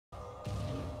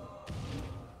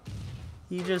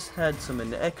He just had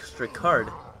an extra card.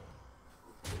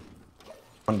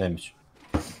 1 damage.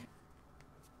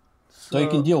 So you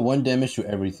can deal 1 damage to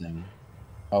everything.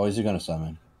 Oh, is he gonna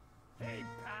summon?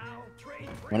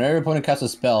 Whenever your opponent casts a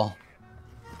spell.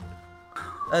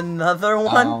 Another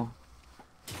one?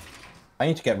 I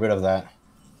need to get rid of that.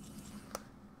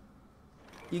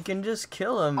 You can just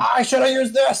kill him. I should have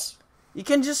used this! You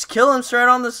can just kill him straight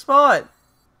on the spot.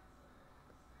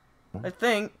 I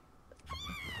think.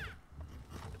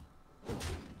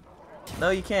 No,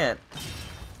 you can't.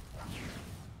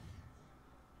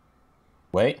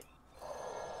 Wait.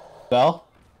 Spell?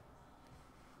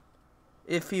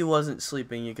 If he wasn't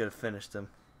sleeping, you could have finished him.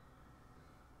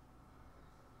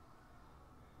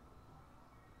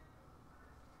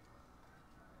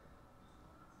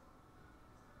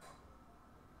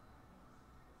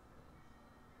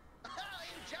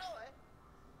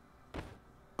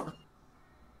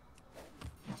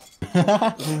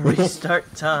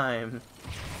 Restart time.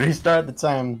 Restart the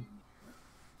time.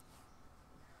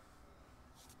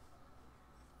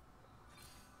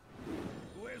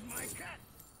 Where's my cat?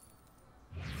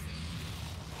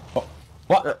 Oh,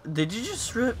 what? Did you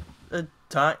just rip a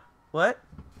time? What?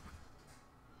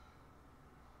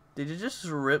 Did you just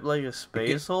rip like a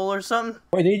space hole or something?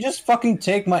 Wait, did you just fucking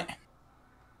take my...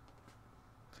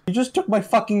 You just took my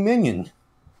fucking minion.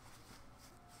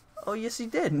 Oh, yes, he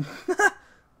did.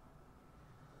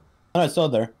 Oh, it's still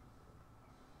there.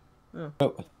 Oh.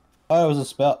 Oh, it was a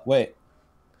spell. Wait.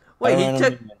 Wait, he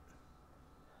took...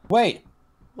 Wait.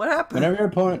 What happened? Whenever your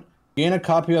opponent gain a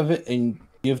copy of it and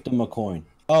give them a coin.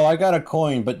 Oh, I got a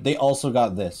coin, but they also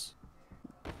got this.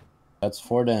 That's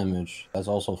 4 damage. That's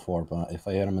also 4, but if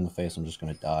I hit him in the face, I'm just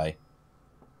gonna die.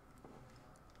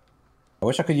 I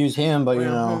wish I could use him, but you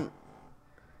know.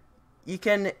 You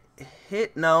can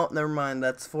hit... No, never mind.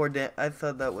 That's 4 damage. I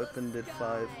thought that weapon did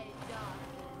 5.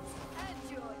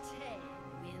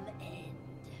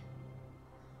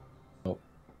 Oh.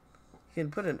 You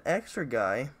can put an extra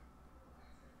guy.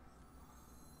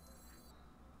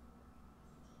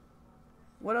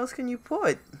 What else can you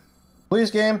put? Please,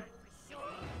 game.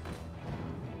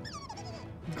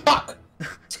 Fuck!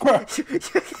 Squirrel! You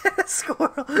get a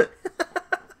squirrel.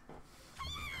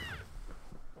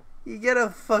 You get a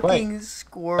fucking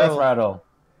squirrel. Death rattle.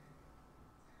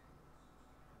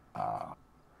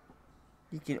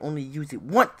 You can only use it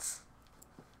once.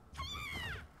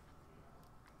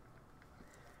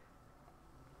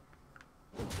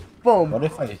 Boom.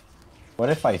 What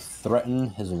if I threaten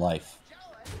his life?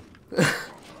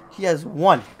 He has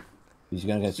 1. He's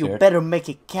gonna get scared. You better make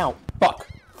it count. Fuck.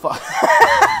 Fuck.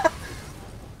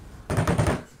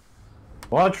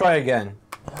 Well, I'll try again.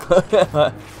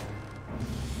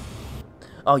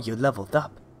 Oh, you leveled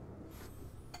up.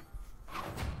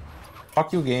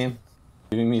 Fuck you, game.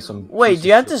 Giving me some... Wait, do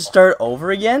you have to start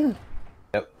over again?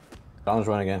 Yep. Donald's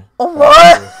run again. Oh,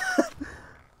 what?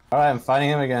 Alright, I'm fighting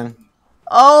him again.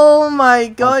 Oh my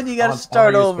god, you gotta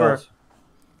start over. Spells.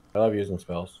 I love using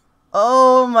spells.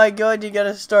 Oh my god, you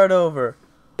gotta start over.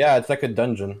 Yeah, it's like a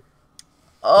dungeon.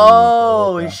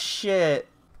 Oh, shit.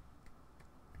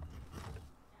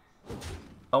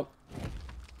 Oh.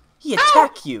 He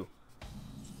attacked you.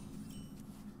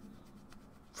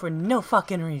 For no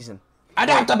fucking reason.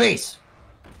 Adapt the beast!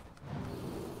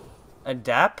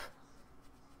 Adapt?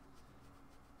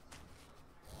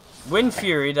 Wind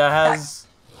Fury that has...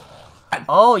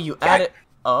 Oh, you added...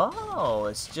 Oh,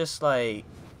 it's just like...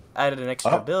 Added an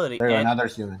extra ability. There, and... another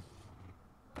human.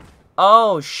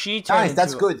 Oh, she turned Nice,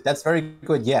 that's into... good. That's very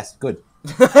good. Yes, good.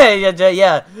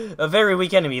 yeah, a very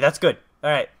weak enemy. That's good.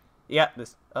 Alright. Yeah,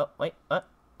 this... Oh, wait. Oh.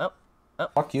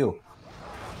 Fuck you.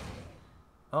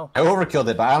 Oh. I overkilled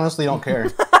it, but I honestly don't care.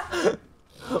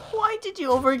 Why did you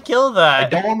overkill that? I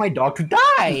don't want my dog to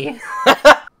die!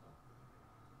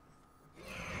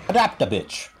 Adapt a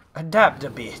bitch. Adapt a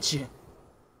bitch.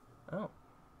 Oh.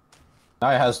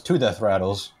 Now it has 2 death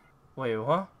rattles. Wait,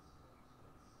 what?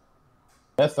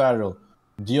 Death rattle.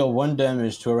 Deal 1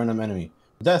 damage to a random enemy.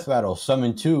 Death rattle.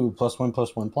 Summon 2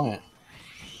 +1/+1 plant.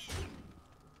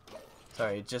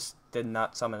 Sorry, it just did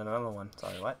not summon another one.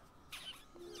 Sorry, what?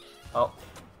 Oh.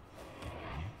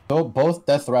 So both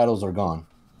death rattles are gone.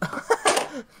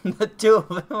 The 2 of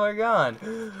them are gone.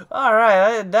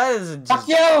 Alright, that is just... Fuck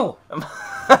you!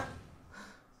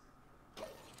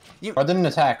 You... I didn't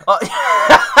attack. Oh.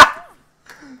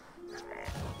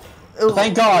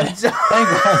 Thank God! Thank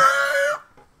God!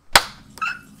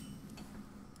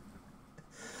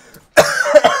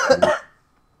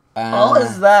 What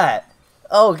is that?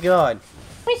 Oh God.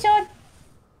 Whistle.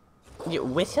 You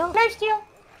whistle? Lifesteal.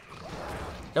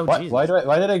 Oh What? Jesus. Why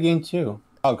did I gain 2?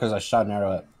 Oh, because I shot an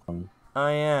arrow at him. Oh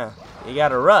yeah. You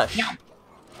gotta rush.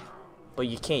 but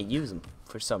you can't use them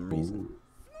for some reason.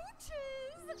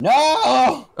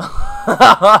 No!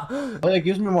 Oh, it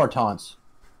gives me more taunts.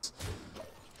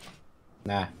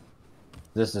 Nah.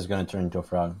 This is gonna turn into a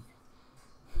frog.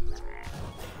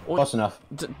 Close enough.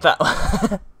 That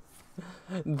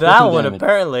that one damage.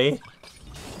 apparently.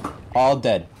 All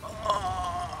dead.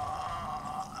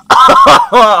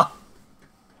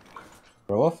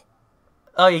 Werewolf?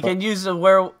 Oh, you can use a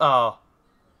werewolf. Oh.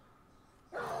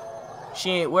 She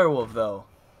ain't werewolf though.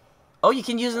 Oh, you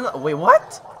can use another. Wait,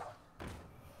 what?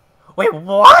 Wait,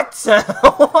 what?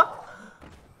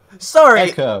 Sorry.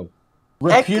 Echo.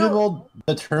 Reputable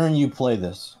the turn you play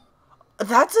this.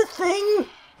 That's a thing?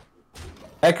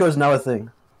 Echo is now a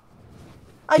thing.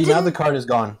 See, now the card is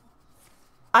gone.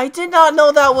 I did not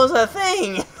know that was a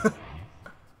thing.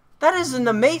 That is an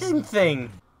amazing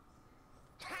thing.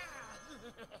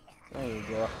 There you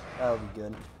go. That'll be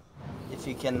good. If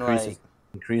you can,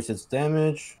 Increase its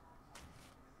damage.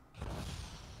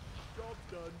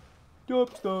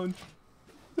 Job's done.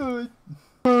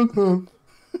 Done.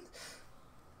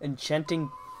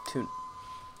 Enchanting tune.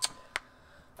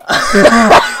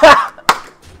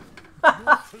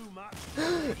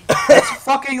 It's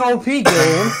fucking OP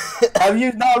game. Have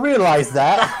you not realized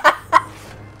that?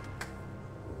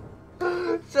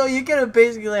 So you could have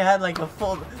basically had like a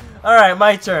full. All right,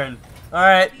 my turn. All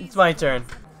right, it's my turn.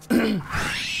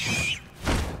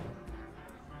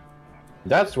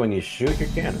 That's when you shoot your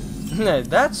cannon.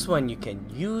 That's when you can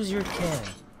use your cannon.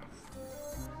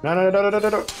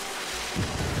 No.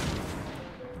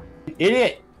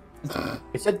 Idiot!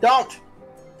 It said don't!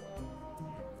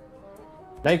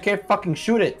 Now you can't fucking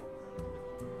shoot it.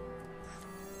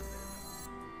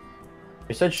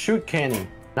 It said shoot cannon,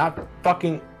 not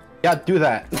fucking... Yeah, do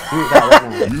that. Do that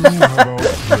right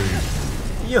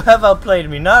now. You have outplayed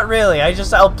me. Not really. I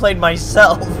just outplayed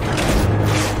myself.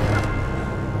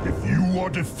 If you are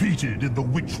defeated in the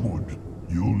Witchwood,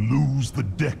 you'll lose the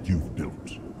deck you've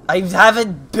built. I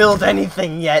haven't built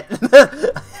anything yet.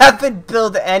 I haven't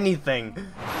built anything.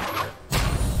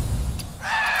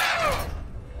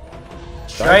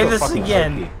 Try this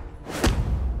again.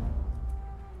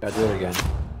 Gotta do it again.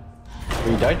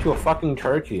 You died to a fucking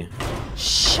turkey.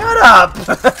 Shut up!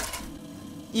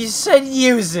 You said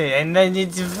use it, and then you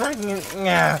fucking.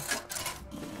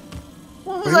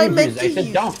 What was I making? I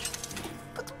said don't.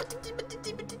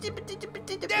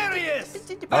 Darius!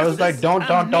 I was like, don't,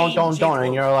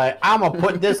 and you're like, I'm gonna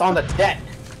put this on the deck.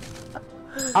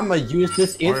 I'm gonna use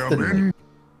this instantly.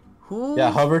 Who? Yeah,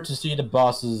 hover to see the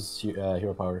boss's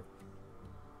hero power.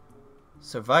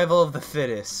 Survival of the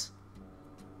fittest.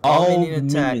 All minion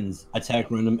minions attack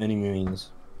random enemy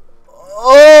minions.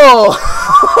 Oh!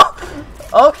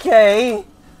 Okay.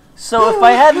 So if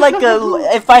I had like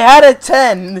if I had a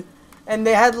 10, and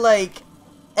they had like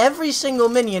every single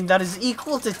minion that is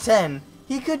equal to 10,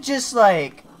 he could just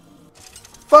like,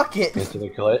 fuck it. Instantly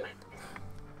kill it.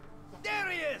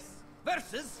 Darius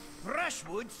versus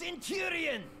Brushwood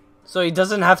Centurion. So he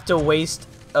doesn't have to waste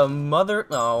a mother.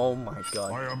 Oh my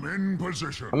god. I am in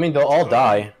position. I mean, they'll all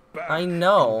die. I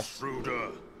know.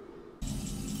 Intruder.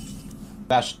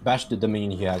 Bash the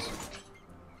minion he has.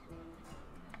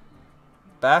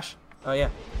 Bash? Oh yeah.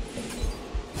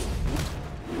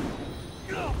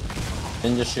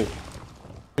 Then just shoot.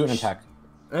 Shoot and attack.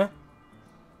 Eh?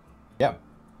 Yeah.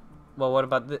 Well, what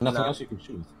about this? Nothing else you can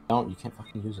shoot with. No, you can't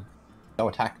fucking use it. No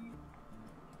attack.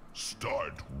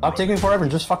 Start. Stop taking forever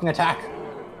and just fucking attack.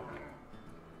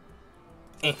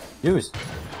 Eh. Use.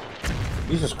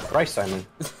 Jesus Christ, Simon.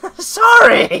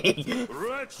 Sorry!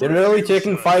 They're literally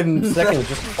taking 5 seconds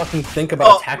just to fucking think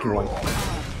about attacking one.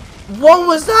 What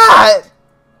was that?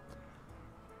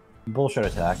 Bullshit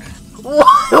attack.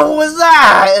 What was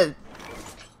that?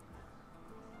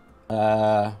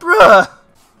 Bruh!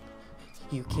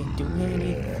 You can't do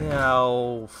anything.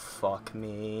 Oh, fuck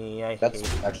me. I That's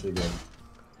hate. actually good.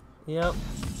 Yep.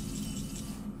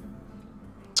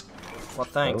 Well,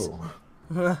 thanks.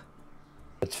 Oh.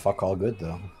 It's fuck all good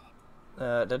though.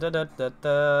 Oh.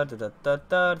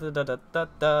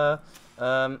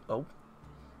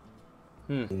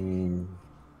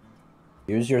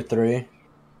 Use your 3.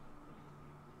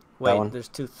 Wait, there's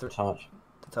 2 Taunt.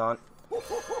 taunt.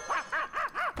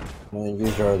 And then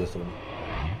use your other 3.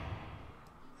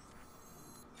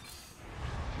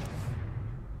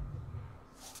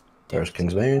 There's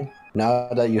Kingsbane. Now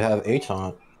that you have a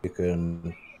taunt, you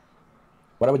can.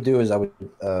 What I would do is I would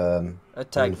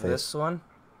Attack this one.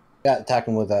 Yeah, attack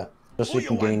him with that, just so you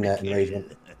can gain that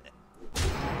enragement.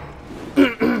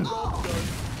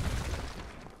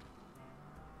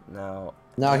 No.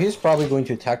 Now he's probably going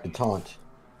to attack the taunt,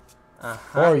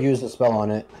 or use the spell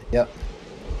on it. Yep.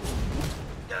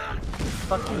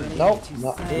 Fucking Nope,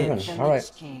 not even. bitch.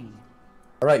 Alright.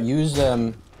 Alright, use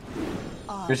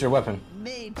here's your weapon.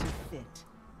 Made to fit.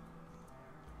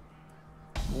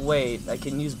 Wait, I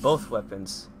can use both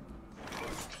weapons.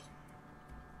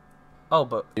 Oh,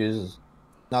 but Use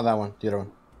not that one, the other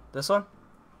one. this one?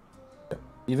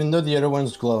 Even though the other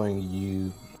one's glowing,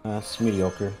 you it's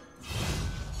mediocre.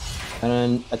 And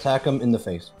then attack him in the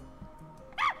face.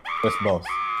 With both.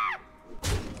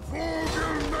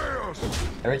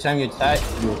 Every time you attack,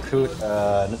 you recruit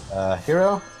a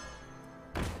hero.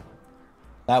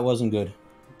 That wasn't good.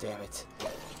 Damn it.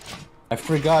 I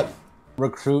forgot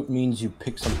recruit means you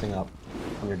pick something up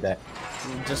on your deck.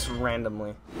 Just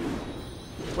randomly.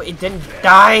 Wait, it didn't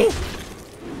die?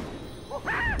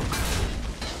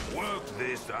 Work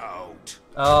this out.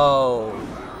 Oh.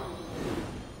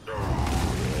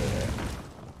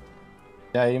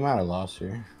 Yeah, you might have lost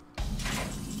here.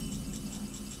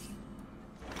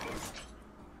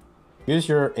 Use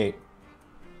your 8.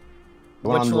 The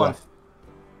one Which on the one? left.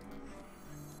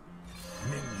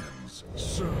 Minions,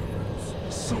 servants,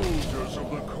 soldiers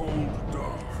of the cold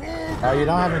dark. Oh, you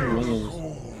don't have any minions.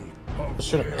 I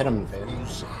should have hit him in the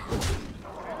face.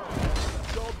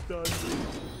 Job done.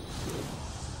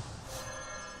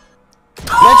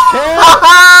 Let's kill!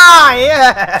 Haha!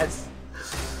 Yes!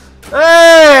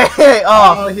 Hey!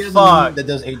 Oh, he has a fuck. minion that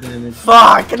does 8 damage.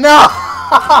 Fuck! No!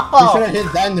 You should have hit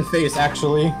that in the face,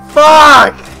 actually.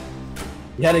 Fuck!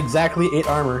 You had exactly 8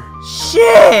 armor.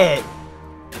 Shit!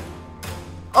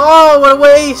 Oh, what a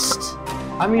waste!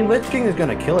 I mean, Lich King is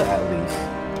gonna kill it at least.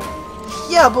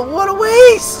 Yeah, but what a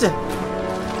waste!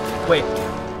 Wait.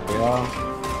 There you go.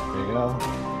 There you go.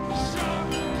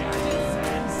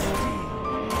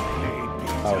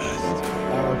 Oh shit.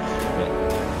 Oh shit.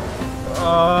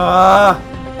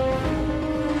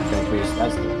 Okay, please,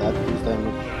 that's that boost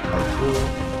damage.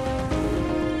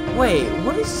 Wait,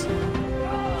 what is...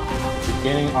 You're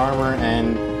gaining armor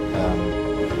and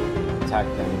attack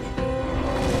damage.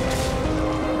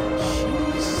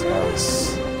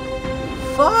 Jesus.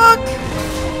 Fuck!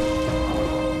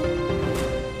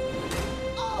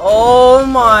 Oh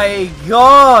my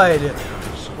god!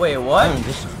 Wait, what?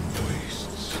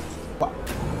 What?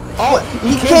 Oh,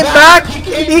 he came back!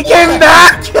 He came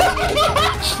back! He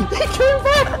came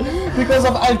back because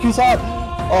of Alcuzar.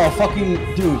 Oh, fucking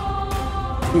dude.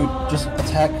 Dude, just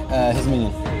attack his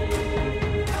minion.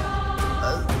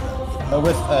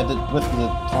 With the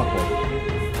taunt boy.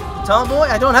 Taunt boy?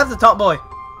 I don't have the taunt boy.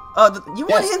 You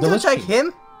want Yes, him the to Lich attack King.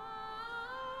 him?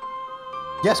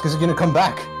 Yes, because he's gonna come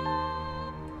back.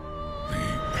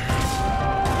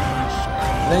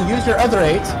 Then use your other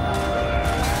 8.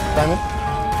 Simon.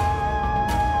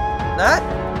 That?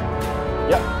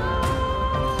 Yep.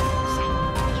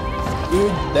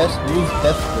 Use Death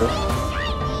Grip.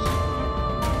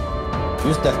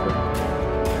 Use Death Grip.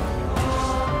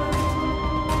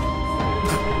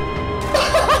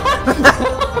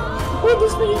 What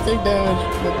does mean you take damage?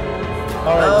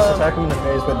 Alright, just attack him in the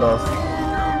face with both.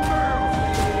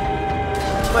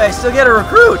 Wait, I still get a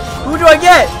recruit! Who do I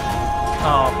get?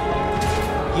 Oh.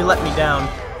 You let me down.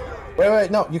 Wait,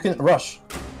 no, you can rush.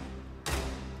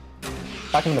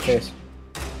 Attack him in the face.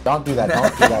 Don't do that,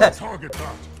 don't do that. Target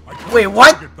that. I can't Wait,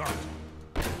 what? target that.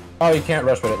 Oh, you can't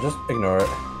rush with it, just ignore it.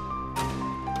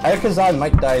 Alcazar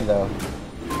might die though.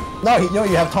 No,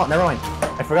 you have taunt, never mind.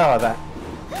 I forgot about that.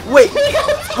 Wait!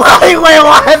 wait,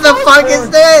 what the fuck is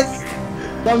this?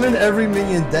 Summon every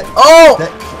minion that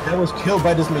was killed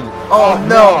by this minion. Oh,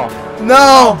 no!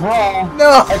 No! Bro!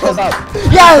 No! Alcazar!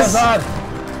 Yes! Alcazar!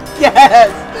 Yes!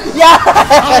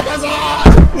 Yes!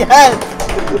 Yes!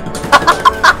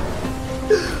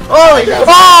 Holy!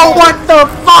 Oh, what the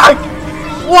fuck?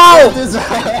 Whoa!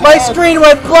 My screen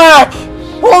went black!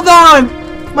 Hold on!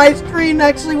 My screen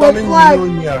actually went Summon black!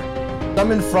 Junior.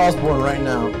 Summon Frostborn right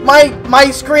now.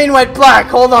 My screen went black,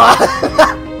 hold on!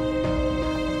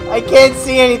 I can't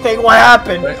see anything, what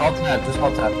happened? Wait, alt tab, just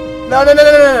alt tab. No.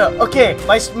 Okay,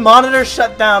 my monitor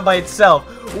shut down by itself.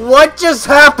 What just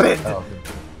happened? Oh.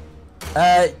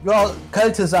 Well,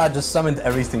 Alcazar just summoned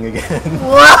everything again.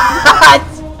 What?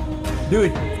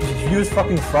 Dude, use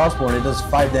fucking Frostborn, it does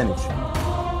 5 damage.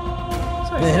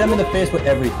 And hit him in the face with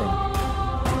everything.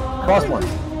 Frostborn,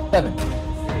 7.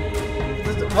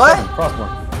 What? 7,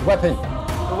 Frostborn. Weapon.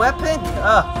 The weapon?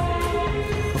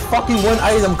 The fucking one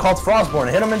item called Frostborn.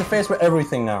 Hit him in the face with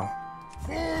everything now.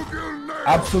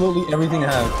 Absolutely everything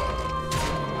I have.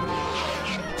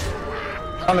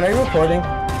 I mean, are you recording?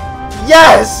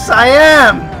 Yes, I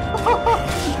am!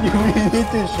 You need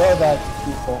to show that to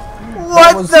people. What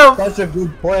That was the- such a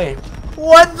good play.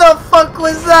 What the fuck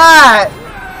was that?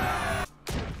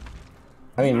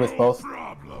 I mean, with both.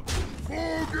 Problem.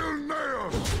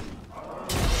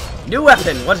 New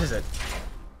weapon. What is it?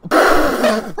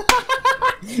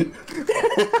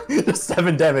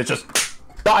 7 damage. Just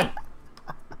done.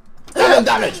 7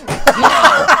 damage.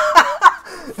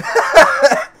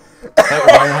 That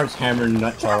Reinhardt's hammer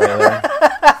nutshell right there.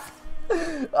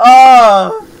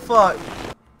 Oh fuck!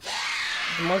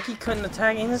 The monkey couldn't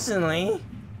attack instantly.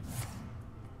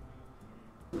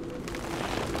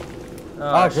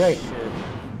 Oh, great. Shit.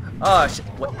 Oh shit!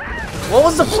 What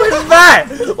was the point of that?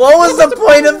 What was the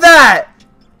point of that?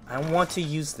 I want to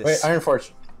use this. Wait, Iron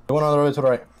Forge. The one on the road to the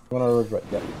right. The one on the road to the right.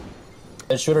 Yeah.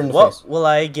 And shoot her in the What face. will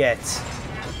I get?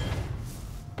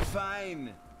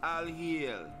 Fine, I'll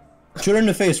heal. Shoot her in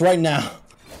the face right now.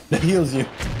 That heals you.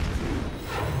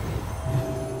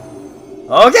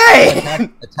 Okay.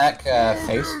 Attack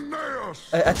face.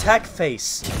 Attack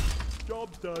face.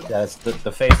 Job's done. Yeah, it's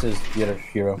the face is the other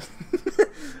hero.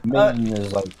 Minion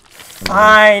is like.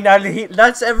 Fine, I'll heal.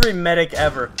 That's every medic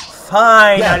ever.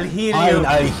 Fine, Yeah, I'll heal fine, you.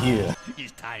 I'll heal.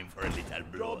 It's time for a little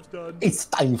blood. Job's done. It's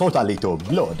time for a little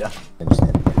blood. And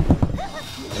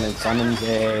then summons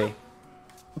a.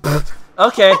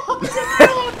 Okay.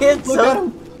 It's Look at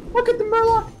him! Look at the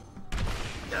Murloc!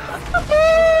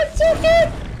 It's so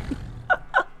good!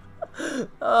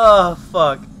 Oh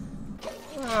fuck.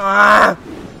 Ah.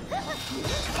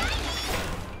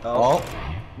 Oh.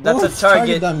 That's Oh, a it's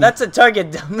target. dummy. That's a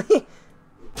target dummy.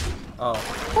 Oh.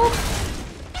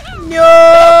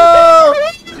 No!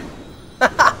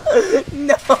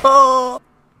 No!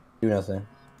 Do nothing.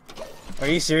 Are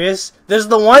you serious? This is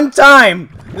the one time!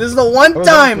 This is the one It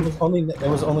time! was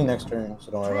only next turn,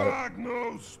 so don't worry about it.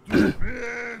 No,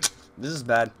 stupid. This is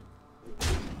bad.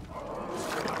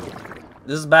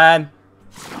 This is bad.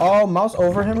 Oh, mouse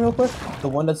over him real quick. The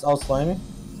one that's all slimy.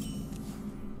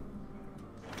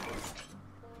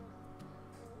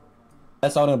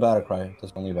 That's not a battle cry.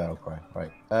 That's only a battle cry.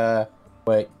 Right.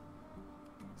 Wait.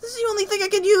 This is the only thing I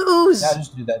can use! Yeah,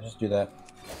 just do that. Just do that.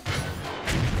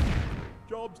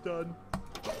 Job's done.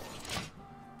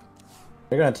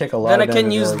 You're gonna take a lot. Then I of can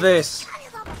damage use early. this.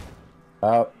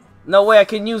 No, way, I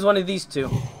can use one of these two.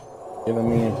 give a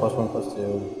minion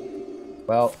 +1/+2.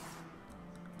 Well.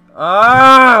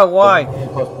 Ah, why?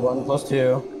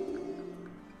 +1/+2.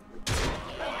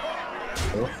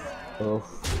 Oof. Oof.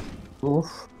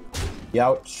 Oof.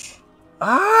 Youch.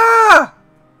 Ah!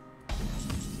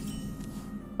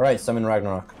 Alright, summon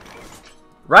Ragnarok.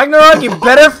 Ragnarok, you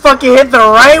better fucking hit the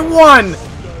right one!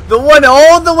 The one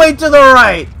all the way to the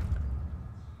right!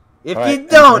 If All right, you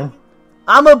don't, enter.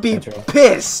 I'ma be Enter.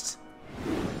 pissed!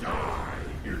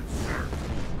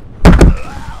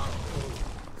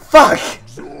 Fuck!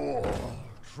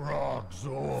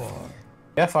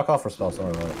 Yeah, fuck off for spells,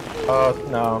 don't worry about it. Oh,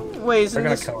 no. Wait, They're isn't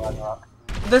gonna this... kill Ragnarok.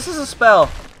 This is a spell.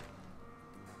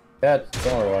 Yeah,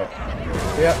 don't worry about it.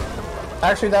 Yeah.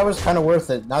 Actually, that was kind of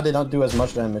worth it. Now they don't do as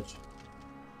much damage.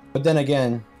 But then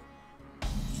again...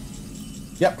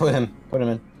 Yeah, put him. Put him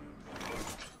in.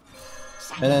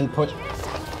 And then put...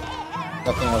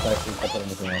 Nothing else, actually. I put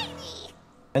anything else.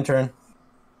 Enter in.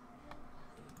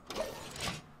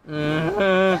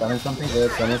 Summon something good.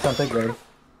 Summon something good.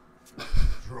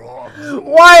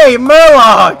 Why,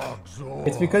 Murloc?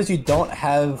 It's because you don't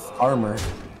have armor.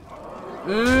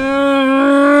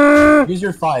 Use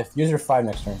your 5. Use your 5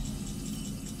 next turn.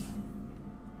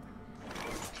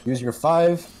 Use your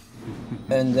 5.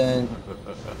 And then...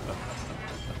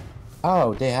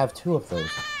 Oh, they have 2 of those.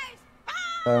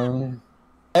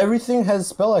 Everything has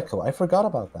spell echo. I forgot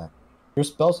about that. Your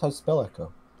spells have spell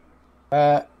echo.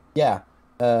 Yeah.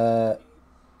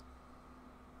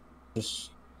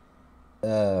 Just...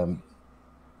 I'm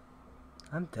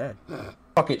dead.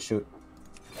 Fuck it, shoot.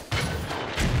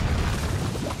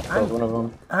 That was one of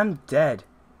them. I'm dead.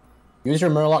 Use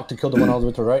your Murloc to kill the one all the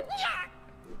way to the right.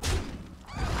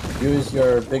 Use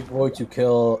your big boy to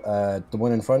kill the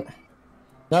one in front.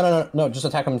 No, just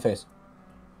attack him in the face.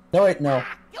 No, wait, no.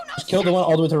 Just kill the one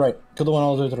all the way to the right. Kill the one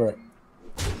all the way to the right.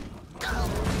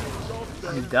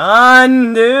 I'm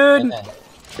done, dude. And then.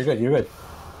 You're good, you're good.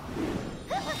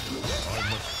 I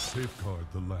must safeguard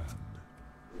the land.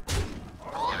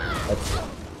 That's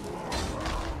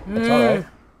alright.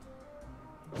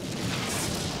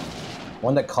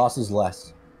 One that costs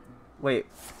less. Wait.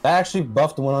 That actually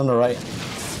buffed the one on the right.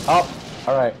 Oh,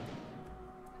 alright.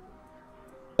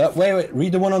 Wait,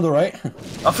 read the one on the right.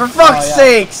 Oh, for fuck's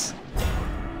sakes!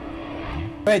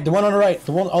 Wait, the one on the right.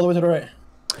 The one all the way to the right.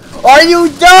 Are you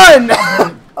done?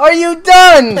 Are you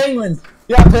done? Penguins!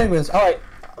 Yeah, penguins. Alright.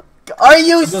 Are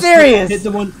you Just serious? Hit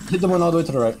the one all the way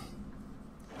to the right.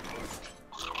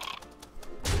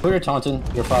 Put your taunting,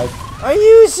 you're 5. Are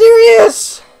you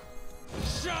serious?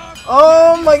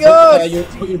 Oh my god!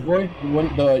 Put your boy,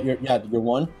 you're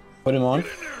 1. Put him on.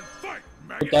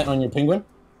 Put that on your penguin.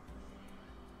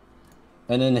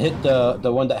 And then hit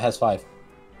the one that has 5. So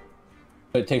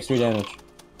it takes 3 damage.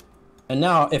 And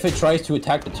now, if it tries to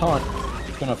attack the taunt,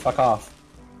 it's gonna fuck off.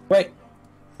 Wait.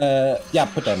 Yeah,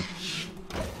 put them.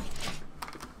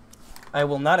 I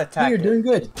will not attack. You're doing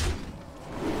good.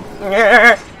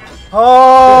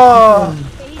 Oh!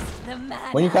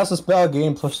 When you cast a spell,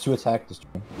 gain +2 attack this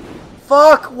turn.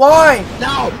 Fuck! Why?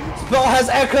 No! Spell has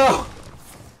echo!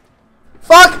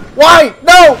 Fuck! Why?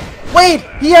 No! Wait!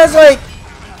 He has like...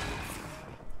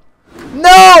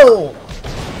 No!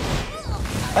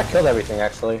 I killed everything,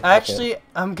 actually. Actually,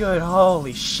 I'm good.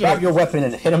 Holy shit. Grab your weapon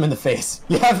and hit him in the face.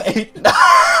 You have 8.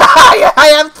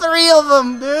 I have 3 of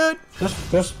them, dude!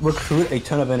 Just recruit a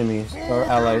ton of enemies, or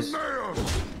allies.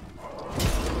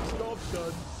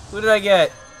 Who did I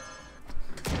get?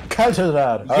 Counter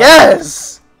that!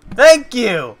 Yes! Thank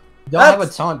you! They don't have a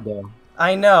taunt, though.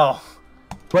 I know.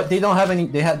 But they don't have any.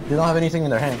 They don't have anything in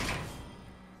their hand.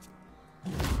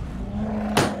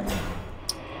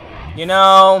 You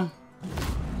know.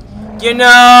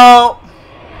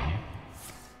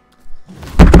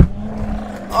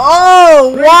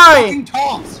 Oh, why?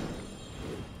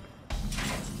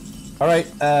 All right.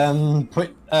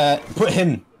 Put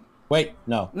him. Wait,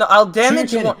 no. No, I'll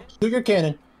damage one. Shoot your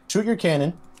cannon. Shoot your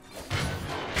cannon.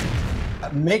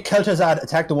 Make Kel'Thuzad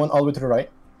attack the one all the way to the right.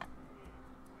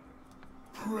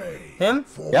 Pray Him?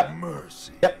 for Yep.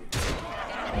 mercy. Yep.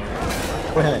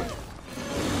 Put him in.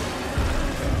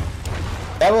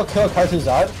 That will kill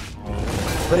Kel'Thuzad,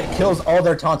 but it kills all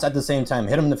their taunts at the same time.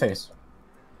 Hit him in the face.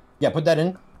 Yeah, put that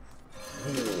in.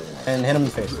 And hit him in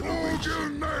the face.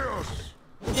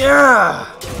 Yeah!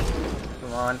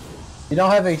 Come on. You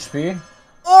don't have HP.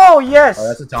 Oh, yes! Oh,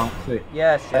 that's a taunt. Sweet.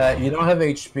 Yes. You don't have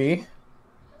HP,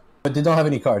 but they don't have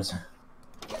any cards.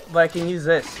 But I can use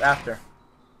this after.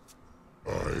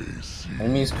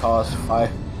 Enemies cost 5.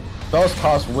 Spells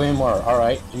cost way more.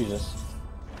 Alright, Jesus.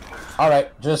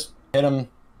 Alright, just hit him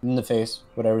in the face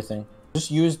with everything.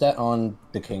 Just use that on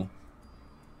the king.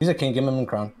 Use a king, give him a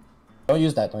crown. Don't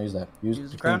use that, don't use that. Use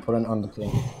the crown? king, put it on the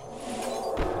king.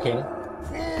 King.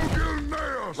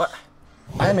 What?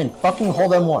 I am in fucking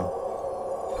hold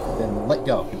M1. Then let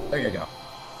go. There you go.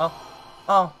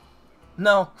 Oh.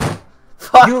 No.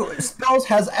 Fuck. You spells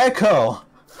has echo!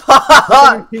 Look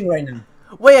at your king right now.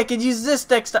 Wait, I could use this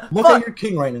next time. Look Fuck. at your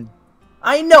king right now.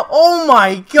 I know. Oh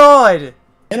my god.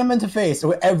 Hit him in the face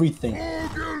with everything.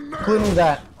 Including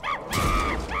that.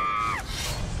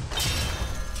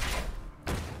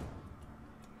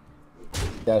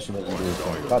 Yeah, I should let you do this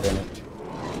one. God damn it.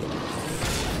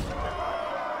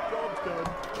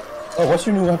 Oh, what's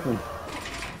your new weapon?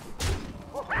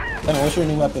 Simon, what's your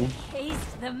new weapon?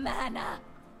 Taste the mana.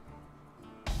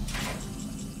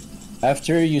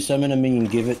 After you summon a minion,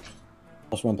 give it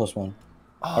 +1/+1.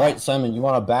 Alright, Simon, you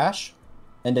want to bash?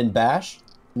 And then bash?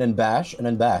 And then bash? And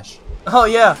then bash. Oh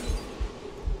yeah.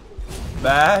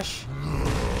 Bash. And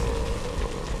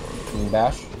then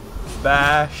bash?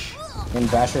 Bash. And then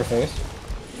bash her face?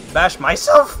 Bash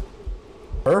myself?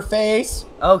 Her face!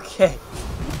 Okay.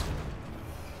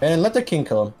 And then let the king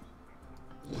kill him.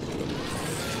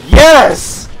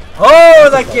 Yes! Oh,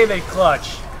 that came in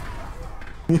clutch.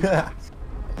 Yeah.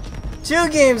 2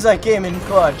 games that came in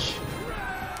clutch.